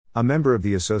A member of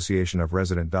the Association of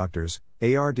Resident Doctors,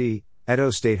 ARD,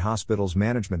 Edo State Hospital's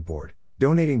Management Board,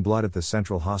 donating blood at the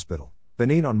Central Hospital,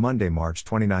 Benin on Monday, March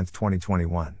 29,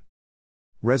 2021.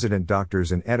 Resident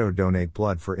doctors in Edo donate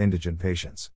blood for indigent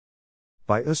patients.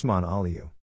 By Usman Aliyu.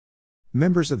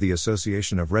 Members of the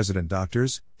Association of Resident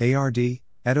Doctors, ARD,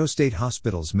 Edo State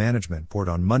Hospital's Management Board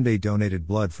on Monday donated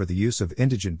blood for the use of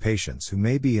indigent patients who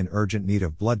may be in urgent need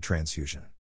of blood transfusion.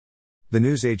 The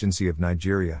News Agency of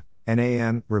Nigeria,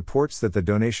 NAN, reports that the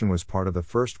donation was part of the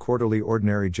first quarterly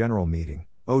Ordinary General Meeting,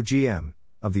 OGM,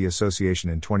 of the association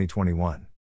in 2021.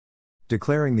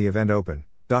 Declaring the event open,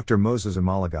 Dr. Moses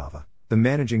Amalagava, the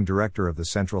managing director of the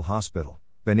Central Hospital,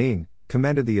 Benin,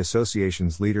 commended the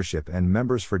association's leadership and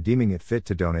members for deeming it fit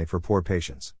to donate for poor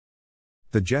patients.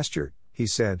 The gesture, he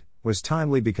said, was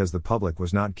timely because the public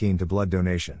was not keen to blood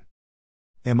donation.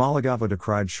 Amalagava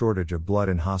decried shortage of blood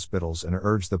in hospitals and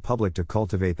urged the public to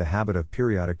cultivate the habit of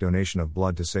periodic donation of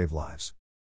blood to save lives.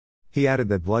 He added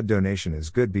that blood donation is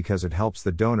good because it helps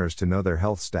the donors to know their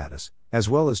health status, as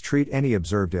well as treat any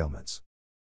observed ailments.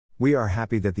 We are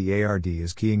happy that the ARD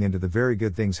is keying into the very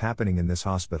good things happening in this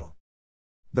hospital.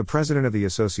 The president of the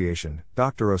association,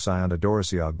 Dr. Osayanda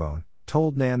Dorisiagbon,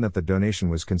 told NAN that the donation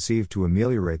was conceived to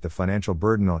ameliorate the financial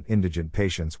burden on indigent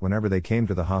patients whenever they came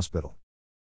to the hospital.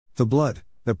 The blood,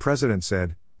 the president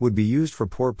said, would be used for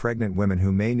poor pregnant women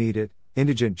who may need it,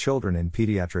 indigent children in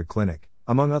pediatric clinic,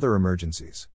 among other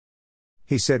emergencies.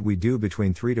 He said we do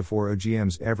between 3 to 4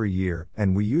 OGMs every year,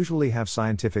 and we usually have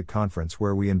scientific conference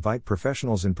where we invite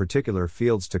professionals in particular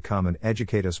fields to come and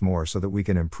educate us more so that we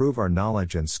can improve our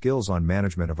knowledge and skills on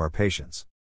management of our patients.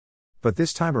 But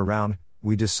this time around,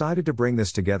 we decided to bring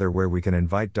this together where we can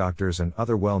invite doctors and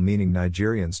other well-meaning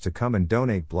Nigerians to come and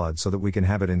donate blood so that we can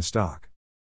have it in stock.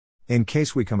 In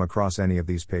case we come across any of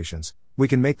these patients, we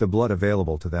can make the blood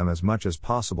available to them as much as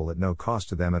possible at no cost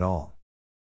to them at all.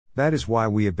 That is why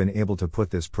we have been able to put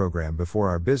this program before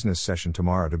our business session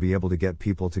tomorrow to be able to get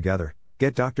people together,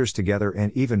 get doctors together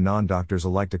and even non-doctors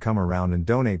alike to come around and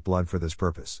donate blood for this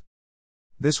purpose.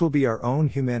 This will be our own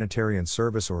humanitarian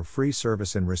service or free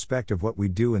service in respect of what we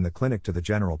do in the clinic to the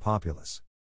general populace.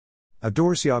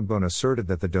 Adorisiagbon asserted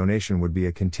that the donation would be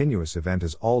a continuous event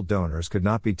as all donors could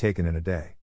not be taken in a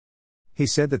day. He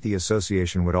said that the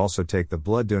association would also take the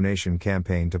blood donation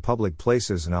campaign to public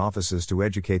places and offices to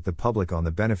educate the public on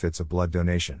the benefits of blood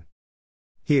donation.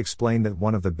 He explained that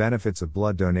one of the benefits of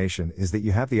blood donation is that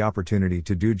you have the opportunity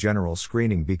to do general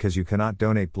screening because you cannot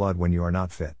donate blood when you are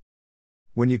not fit.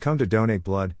 When you come to donate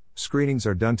blood, screenings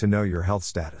are done to know your health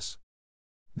status.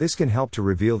 This can help to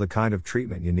reveal the kind of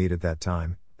treatment you need at that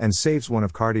time, and saves one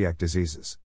of cardiac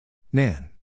diseases. NAN.